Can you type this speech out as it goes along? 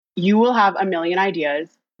you will have a million ideas.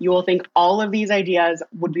 You will think all of these ideas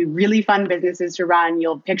would be really fun businesses to run.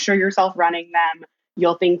 You'll picture yourself running them.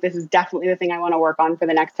 You'll think this is definitely the thing I want to work on for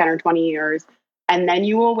the next 10 or 20 years. And then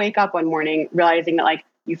you will wake up one morning realizing that like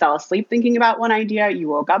you fell asleep thinking about one idea, you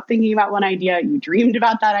woke up thinking about one idea, you dreamed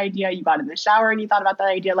about that idea, you got in the shower and you thought about that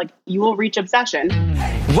idea. Like you will reach obsession.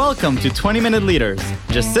 Welcome to 20-Minute Leaders.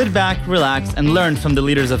 Just sit back, relax, and learn from the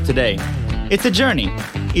leaders of today. It's a journey.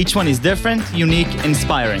 Each one is different, unique,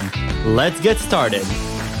 inspiring. Let's get started.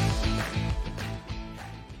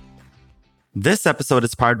 This episode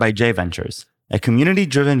is powered by J Ventures, a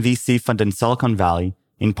community-driven VC fund in Silicon Valley,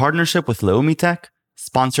 in partnership with Leumi Tech,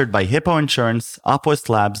 sponsored by Hippo Insurance, Upwest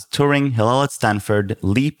Labs, Turing, Hillel at Stanford,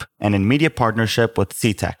 Leap, and in media partnership with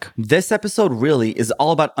CTech. This episode really is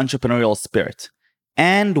all about entrepreneurial spirit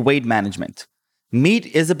and weight management.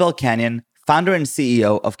 Meet Isabelle Canyon, founder and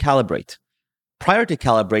CEO of Calibrate. Prior to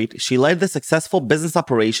Calibrate, she led the successful business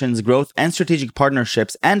operations, growth, and strategic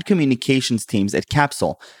partnerships and communications teams at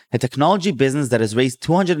Capsule, a technology business that has raised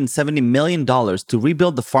 $270 million to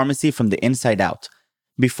rebuild the pharmacy from the inside out.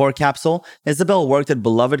 Before Capsule, Isabelle worked at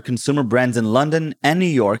beloved consumer brands in London and New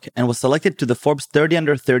York and was selected to the Forbes 30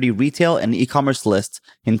 Under 30 retail and e-commerce lists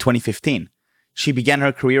in 2015. She began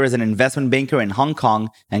her career as an investment banker in Hong Kong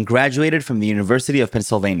and graduated from the University of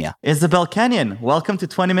Pennsylvania. Isabelle Canyon, welcome to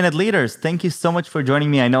 20-Minute Leaders. Thank you so much for joining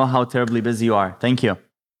me. I know how terribly busy you are. Thank you.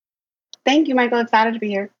 Thank you, Michael. Excited to be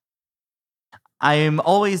here. I am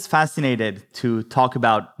always fascinated to talk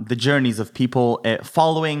about the journeys of people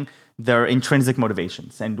following their intrinsic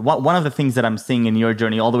motivations. And one of the things that I'm seeing in your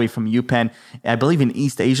journey all the way from UPenn, I believe in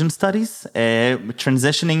East Asian studies,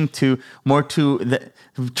 transitioning more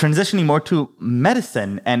to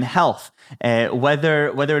medicine and health,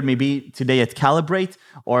 whether it may be today at Calibrate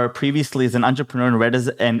or previously as an entrepreneur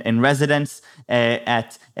in residence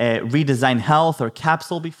at Redesign Health or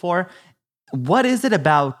Capsule before. What is it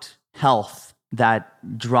about health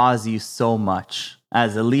that draws you so much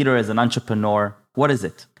as a leader, as an entrepreneur? What is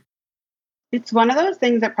it? It's one of those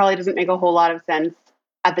things that probably doesn't make a whole lot of sense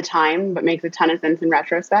at the time, but makes a ton of sense in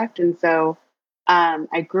retrospect. And so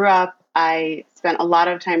I grew up, I spent a lot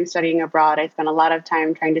of time studying abroad. I spent a lot of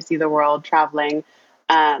time trying to see the world, traveling.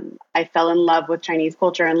 I fell in love with Chinese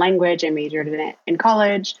culture and language. I majored in it in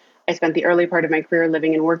college. I spent the early part of my career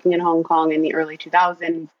living and working in Hong Kong in the early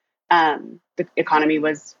 2000s. The economy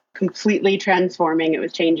was completely transforming. It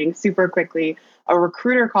was changing super quickly. A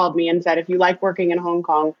recruiter called me and said, if you like working in Hong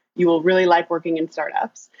Kong, you will really like working in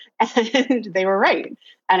startups. And they were right.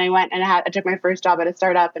 And I went and I took my first job at a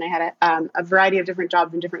startup, and I had a variety of different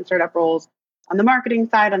jobs in different startup roles on the marketing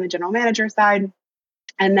side, on the general manager side,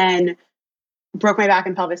 and then broke my back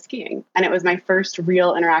and pelvis skiing. And it was my first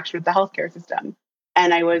real interaction with the healthcare system.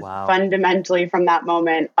 And I was fundamentally from that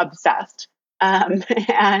moment obsessed.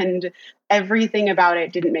 And everything about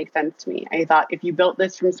it didn't make sense to me. I thought if you built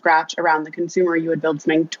this from scratch around the consumer, you would build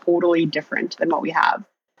something totally different than what we have.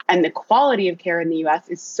 And the quality of care in the US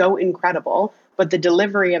is so incredible, but the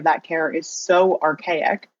delivery of that care is so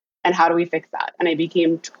archaic. And how do we fix that? And I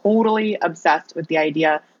became totally obsessed with the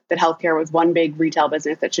idea that healthcare was one big retail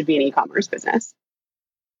business that should be an e-commerce business.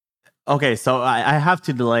 Okay, so I have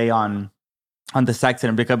to delay on the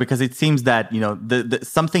second because it seems that the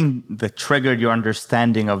something that triggered your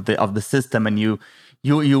understanding of the system, and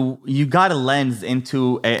you got a lens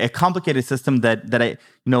into a complicated system that I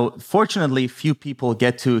fortunately few people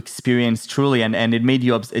get to experience truly, and it made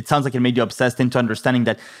you. It sounds like it made you obsessed into understanding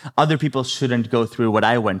that other people shouldn't go through what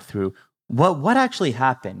I went through. What actually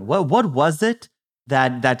happened? What was it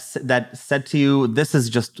that said to you,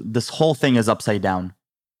 this whole thing is upside down?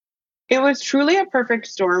 It was truly a perfect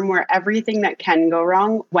storm where everything that can go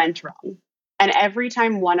wrong went wrong. And every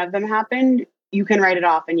time one of them happened, you can write it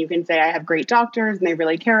off and you can say, I have great doctors and they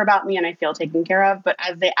really care about me and I feel taken care of. But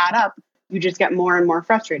as they add up, you just get more and more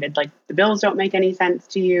frustrated. Like the bills don't make any sense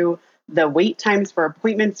to you. The wait times for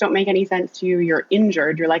appointments don't make any sense to you. You're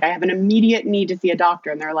injured. You're like, I have an immediate need to see a doctor.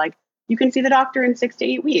 And they're like, you can see the doctor in 6 to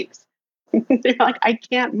 8 weeks. They're like, I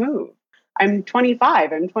can't move. I'm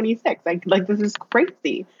 25. I'm 26. Like this is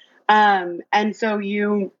crazy. And so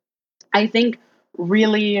I think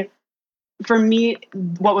really, for me,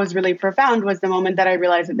 what was really profound was the moment that I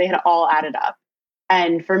realized that they had all added up.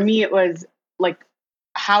 And for me, it was like,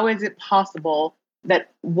 how is it possible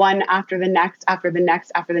that one after the next, after the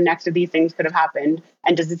next, after the next of these things could have happened?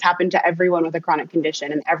 And does this happen to everyone with a chronic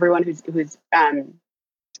condition and everyone who's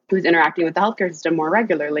interacting with the healthcare system more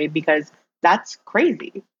regularly? Because that's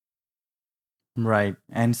crazy. Right.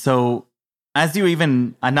 And so as you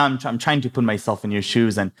and now I'm trying to put myself in your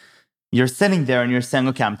shoes, and you're sitting there and you're saying,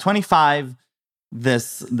 okay, I'm 25.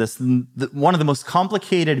 one of the most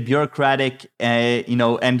complicated bureaucratic,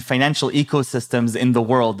 and financial ecosystems in the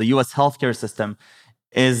world, the U.S. healthcare system,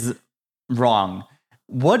 is wrong.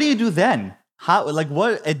 What do you do then? How, like,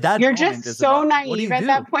 what at that You're moment just is so about? What do naive you at do?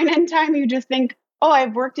 that point in time. You just think, oh,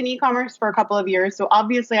 I've worked in e-commerce for a couple of years, so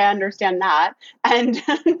obviously I understand that. And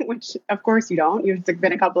which of course you don't. You've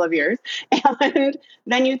been a couple of years. And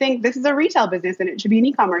then you think this is a retail business and it should be an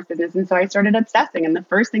e-commerce business. And so I started obsessing. And the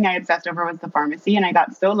first thing I obsessed over was the pharmacy. And I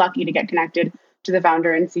got so lucky to get connected to the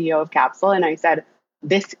founder and CEO of Capsule. And I said,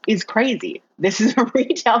 this is crazy. This is a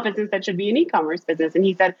retail business that should be an e-commerce business. And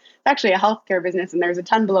he said, it's actually a healthcare business and there's a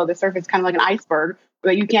ton below the surface, kind of like an iceberg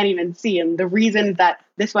that you can't even see. And the reasons that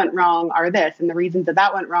this went wrong are this, and the reasons that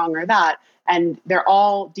that went wrong are that. And they're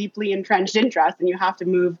all deeply entrenched interests, and you have to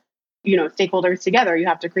move, stakeholders together. You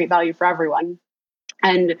have to create value for everyone.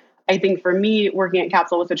 And I think for me, working at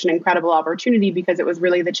Capsule was such an incredible opportunity because it was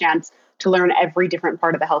really the chance to learn every different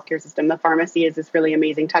part of the healthcare system. The pharmacy is this really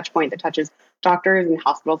amazing touch point that touches doctors and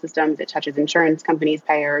hospital systems. It touches insurance companies,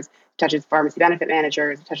 payers, it touches pharmacy benefit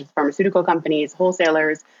managers, it touches pharmaceutical companies,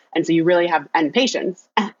 wholesalers. And so you really have, and patients,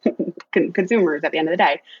 consumers at the end of the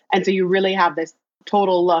day. And so you really have this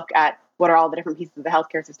total look at what are all the different pieces of the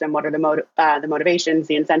healthcare system, what are the motivations,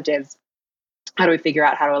 the incentives, how do we figure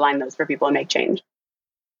out how to align those for people and make change.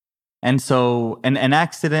 And so an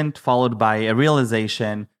accident followed by a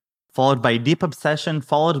realization, followed by deep obsession,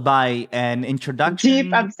 followed by an introduction.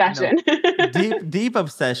 Deep obsession. Deep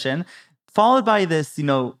obsession, followed by this,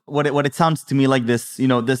 what it sounds to me like this,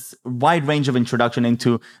 this wide range of introduction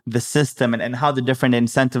into the system and how the different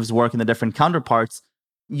incentives work and the different counterparts.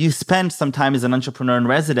 You spend some time as an entrepreneur in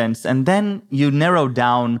residence, and then you narrow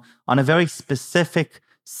down on a very specific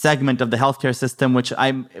segment of the healthcare system, which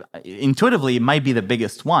I'm intuitively might be the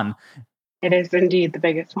biggest one. It is indeed the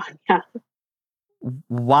biggest one. Yeah.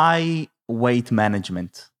 Why weight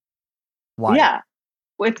management? Why? Yeah,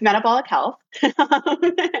 it's metabolic health.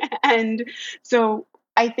 And so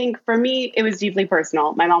I think for me, it was deeply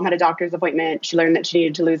personal. My mom had a doctor's appointment. She learned that she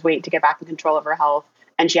needed to lose weight to get back in control of her health.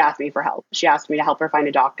 And she asked me for help. She asked me to help her find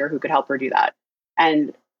a doctor who could help her do that.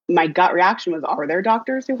 And my gut reaction was, are there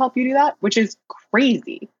doctors who help you do that? Which is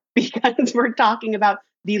crazy because we're talking about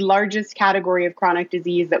the largest category of chronic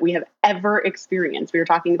disease that we have ever experienced. We were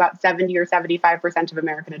talking about 70 or 75% of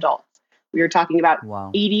American adults. We were talking about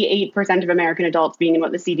 88% of American adults being in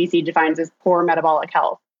what the CDC defines as poor metabolic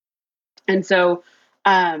health. And so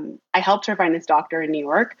I helped her find this doctor in New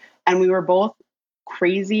York, and we were both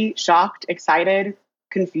crazy, shocked, excited,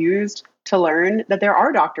 confused to learn that there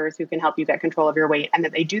are doctors who can help you get control of your weight and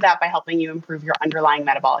that they do that by helping you improve your underlying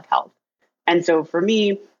metabolic health. And so for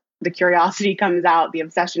me, the curiosity comes out, the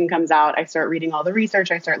obsession comes out. I start reading all the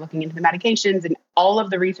research. I start looking into the medications, and all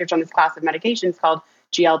of the research on this class of medications called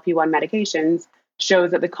GLP-1 medications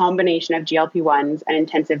shows that the combination of GLP-1s and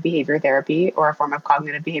intensive behavior therapy, or a form of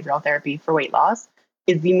cognitive behavioral therapy for weight loss,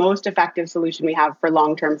 is the most effective solution we have for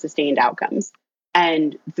long-term sustained outcomes.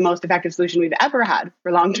 And it's the most effective solution we've ever had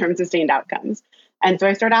for long-term sustained outcomes. And so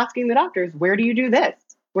I start asking the doctors, where do you do this?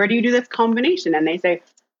 Where do you do this combination? And they say,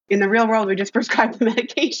 in the real world, we just prescribe the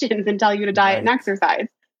medications and tell you to diet and exercise.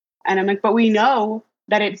 And I'm like, but we know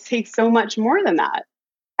that it takes so much more than that.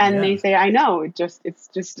 And they say, I know,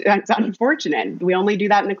 it's unfortunate. We only do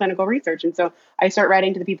that in the clinical research. And so I start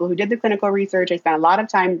writing to the people who did the clinical research. I spent a lot of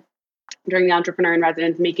time during the entrepreneur in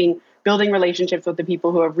residence building relationships with the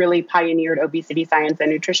people who have really pioneered obesity science and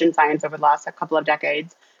nutrition science over the last couple of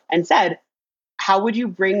decades, and said, how would you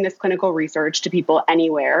bring this clinical research to people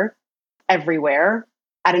anywhere, everywhere,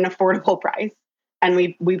 at an affordable price? And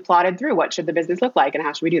we plotted through what should the business look like and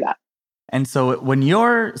how should we do that. And so when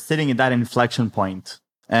you're sitting at that inflection point,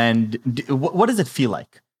 and what does it feel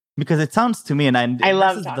like? Because it sounds to me, and I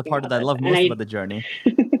love this is the part that I love most about the journey.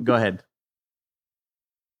 Go ahead.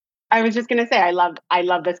 I was just going to say, I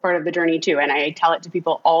love this part of the journey too. And I tell it to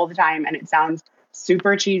people all the time, and it sounds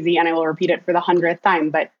super cheesy, and I will repeat it for the 100th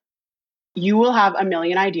time, but you will have a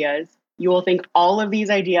million ideas. You will think all of these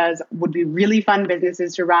ideas would be really fun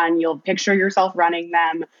businesses to run. You'll picture yourself running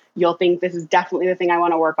them. You'll think this is definitely the thing I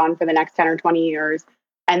want to work on for the next 10 or 20 years.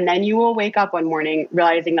 And then you will wake up one morning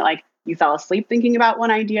realizing that you fell asleep thinking about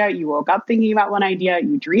one idea, you woke up thinking about one idea,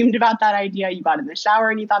 you dreamed about that idea, you got in the shower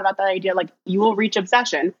and you thought about that idea. You will reach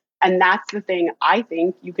obsession. And that's the thing I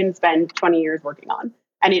think you can spend 20 years working on.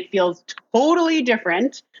 And it feels totally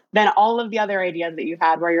different than all of the other ideas that you've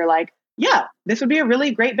had where you're like, yeah, this would be a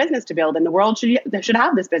really great business to build and the world should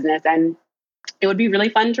have this business. And it would be really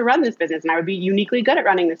fun to run this business. And I would be uniquely good at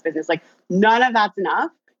running this business. None of that's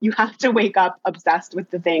enough. You have to wake up obsessed with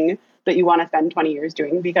the thing that you want to spend 20 years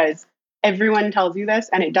doing, because everyone tells you this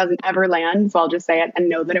and it doesn't ever land. So I'll just say it and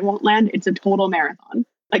know that it won't land. It's a total marathon.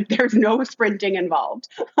 Like there's no sprinting involved.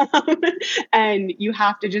 And you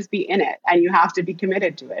have to just be in it and you have to be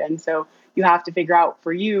committed to it. And so you have to figure out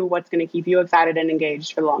for you what's going to keep you excited and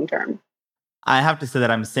engaged for the long term. I have to say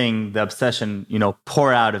that I'm seeing the obsession,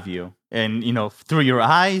 pour out of you and, through your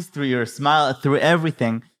eyes, through your smile, through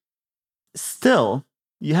everything. Still,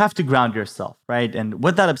 you have to ground yourself, right? And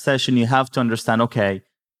with that obsession, you have to understand, okay,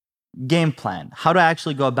 game plan. How do I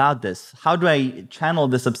actually go about this? How do I channel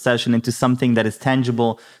this obsession into something that is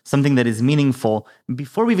tangible, something that is meaningful?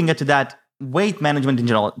 Before we even get to that, weight management in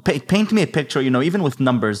general, paint me a picture, even with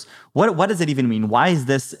numbers. What does it even mean? Why is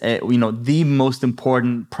this, the most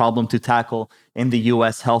important problem to tackle in the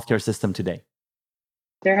US healthcare system today?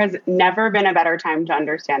 There has never been a better time to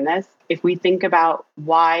understand this. If we think about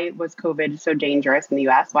why was COVID so dangerous in the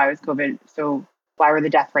US, why were the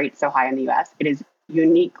death rates so high in the US? It is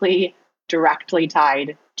uniquely, directly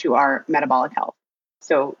tied to our metabolic health.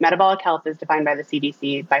 So metabolic health is defined by the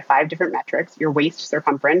CDC by 5 different metrics: your waist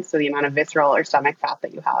circumference, so the amount of visceral or stomach fat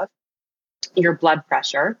that you have, your blood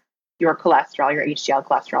pressure, your cholesterol, your HDL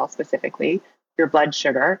cholesterol specifically, your blood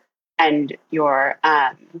sugar, and your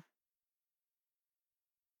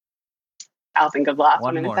I'll think of the last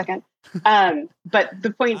one in a second. But the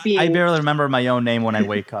point being, I barely remember my own name when I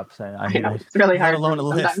wake up. So I know it's really hard. Let alone a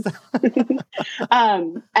list.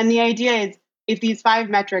 And the idea is, if these 5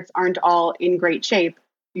 metrics aren't all in great shape,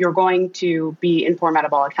 you're going to be in poor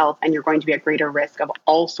metabolic health, and you're going to be at greater risk of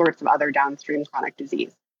all sorts of other downstream chronic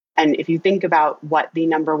disease. And if you think about what the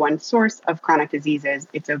number one source of chronic disease is,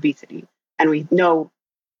 it's obesity. And we know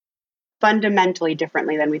fundamentally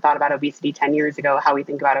differently than we thought about obesity 10 years ago, how we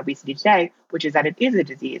think about obesity today, which is that it is a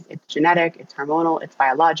disease. It's genetic, it's hormonal, it's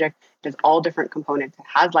biologic. It has all different components. It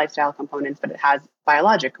has lifestyle components, but it has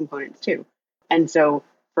biologic components too. And so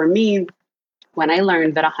for me, when I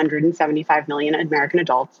learned that 175 million American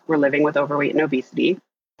adults were living with overweight and obesity,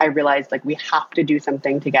 I realized we have to do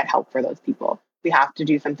something to get help for those people. We have to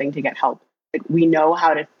do something to get help. We know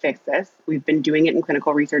how to fix this. We've been doing it in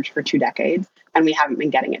clinical research for 2 decades, and we haven't been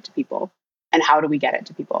getting it to people. And how do we get it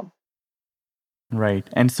to people? Right.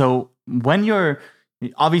 And so when you're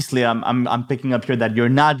obviously, I'm picking up here that you're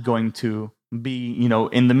not going to be,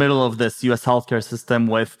 in the middle of this U.S. healthcare system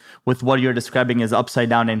with what you're describing as upside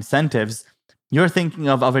down incentives. You're thinking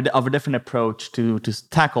of a different approach to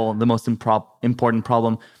tackle the most important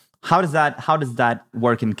problem. How does that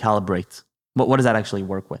work in Calibrate? What does that actually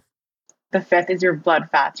work with? The 5th is your blood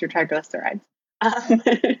fats, your triglycerides. Just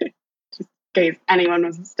in case anyone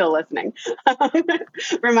was still listening.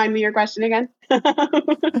 Remind me your question again.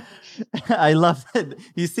 I love it.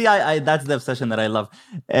 You see, I that's the obsession that I love.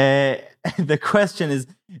 The question is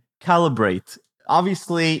Calibrate.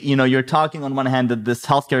 Obviously, you're talking on one hand that this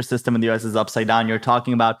healthcare system in the US is upside down. You're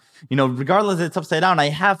talking about, regardless if it's upside down, I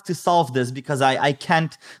have to solve this because I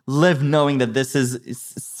can't live knowing that this is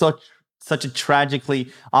such a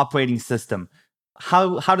tragically operating system.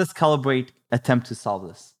 How does Calibrate attempt to solve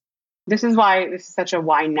this? This is why this is such a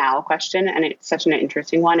why now question, and it's such an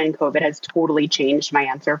interesting one. And COVID has totally changed my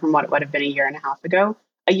answer from what it would have been a year and a half ago.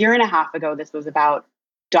 A year and a half ago, this was about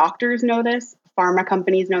doctors know this, pharma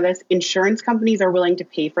companies know this, insurance companies are willing to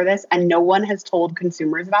pay for this, and no one has told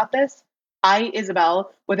consumers about this. I,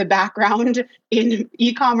 Isabel, with a background in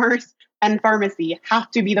e-commerce and pharmacy, have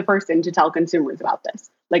to be the person to tell consumers about this.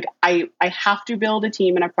 I have to build a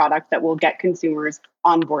team and a product that will get consumers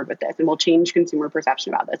on board with this and will change consumer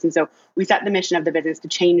perception about this. And so we set the mission of the business to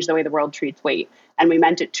change the way the world treats weight. And we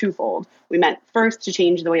meant it twofold. We meant first to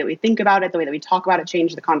change the way that we think about it, the way that we talk about it,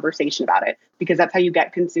 change the conversation about it, because that's how you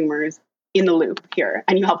get consumers in the loop here.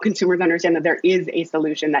 And you help consumers understand that there is a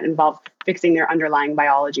solution that involves fixing their underlying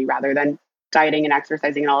biology rather than dieting and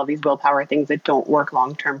exercising and all of these willpower things that don't work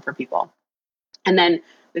long-term for people. And then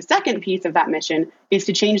the second piece of that mission is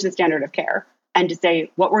to change the standard of care and to say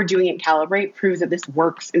what we're doing at Calibrate proves that this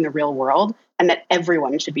works in the real world and that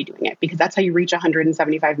everyone should be doing it, because that's how you reach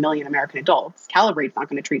 175 million American adults. Calibrate's not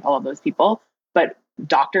going to treat all of those people, but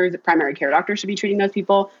doctors, primary care doctors should be treating those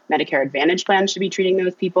people. Medicare Advantage plans should be treating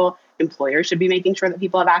those people. Employers should be making sure that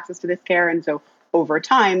people have access to this care. And so over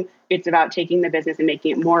time, it's about taking the business and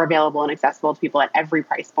making it more available and accessible to people at every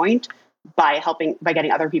price point by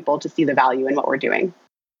getting other people to see the value in what we're doing.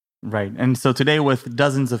 Right. And so today, with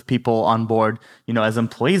dozens of people on board, as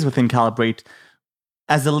employees within Calibrate,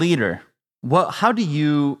 as a leader, how do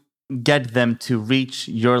you get them to reach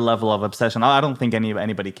your level of obsession? I don't think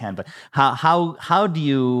anybody can, but how do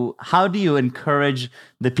you encourage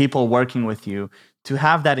the people working with you to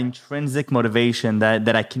have that intrinsic motivation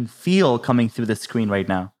that I can feel coming through the screen right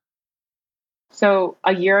now? So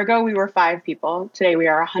a year ago, we were 5 people. Today, we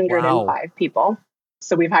are Wow. 105 people.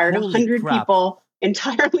 So we've hired Holy 100 crap. people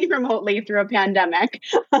entirely remotely through a pandemic.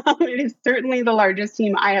 It is certainly the largest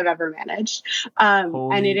team I have ever managed. And it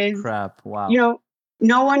Holy is, crap. you Wow. know,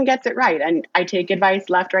 no one gets it right. And I take advice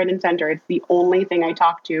left, right, and center. It's the only thing I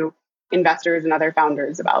talk to investors and other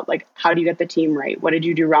founders about. Like, how do you get the team right? What did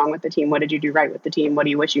you do wrong with the team? What did you do right with the team? What do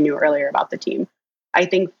you wish you knew earlier about the team? I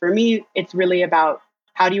think for me, it's really about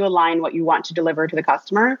how do you align what you want to deliver to the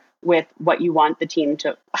customer with what you want the team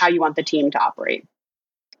to, how you want the team to operate.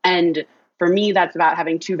 And for me, that's about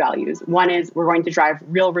having two values. One is we're going to drive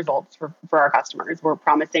real results for our customers. We're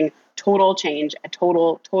promising total change, a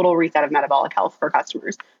total reset of metabolic health for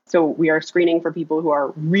customers. So we are screening for people who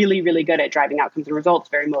are really, really good at driving outcomes and results,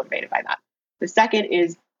 very motivated by that. The second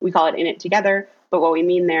is we call it in it together. But what we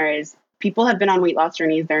mean there is people have been on weight loss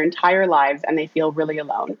journeys their entire lives and they feel really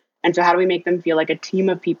alone. And so how do we make them feel like a team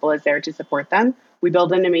of people is there to support them? We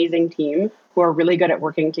build an amazing team who are really good at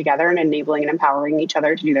working together and enabling and empowering each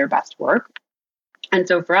other to do their best work. And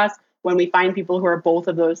so for us, when we find people who are both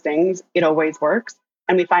of those things, it always works.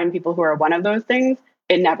 And we find people who are one of those things,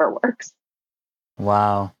 it never works.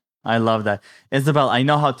 Wow. I love that. Isabel, I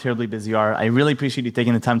know how terribly busy you are. I really appreciate you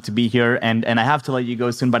taking the time to be here. And I have to let you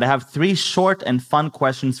go soon, but I have 3 short and fun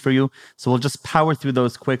questions for you. So we'll just power through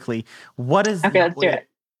those quickly. What is Okay, let's do it.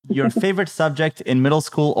 your favorite subject in middle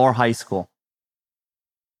school or high school?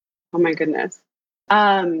 Oh my goodness.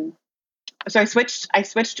 So I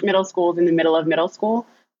switched middle schools in the middle of middle school,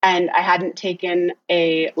 and I hadn't taken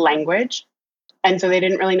a language. And so they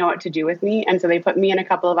didn't really know what to do with me. And so they put me and a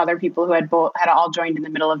couple of other people who had all joined in the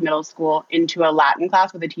middle of middle school into a Latin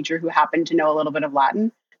class with a teacher who happened to know a little bit of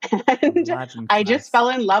Latin. And Latin I just class. fell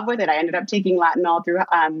in love with it. I ended up taking Latin all through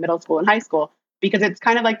middle school and high school because it's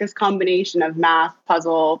kind of like this combination of math,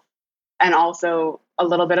 puzzle, and also a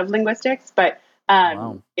little bit of linguistics. But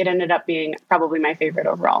Wow. it ended up being probably my favorite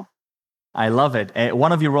overall. I love it.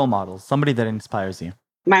 One of your role models, somebody that inspires you.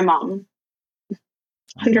 My mom,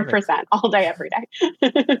 I love it. 100%, all day, every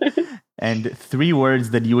day. And 3 words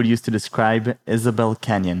that you would use to describe Isabel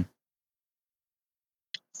Kenyon.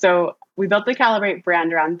 So we built the Calibrate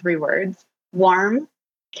brand around 3 words: warm,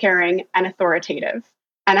 caring, and authoritative.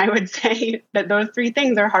 And I would say that those 3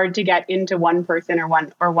 things are hard to get into one person or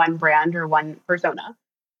one brand or one persona.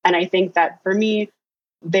 And I think that for me,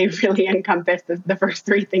 they really encompass the first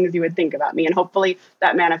 3 things you would think about me. And hopefully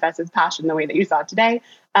that manifests as passion the way that you saw today.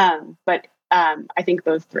 But I think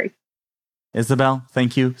those 3. Isabel,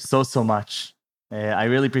 thank you so much. I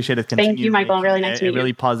really appreciate it. Thank you, Continue Michael. Really making nice to a meet you.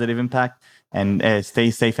 really positive impact, and stay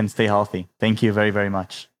safe and stay healthy. Thank you very, very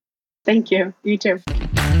much. Thank you. You too.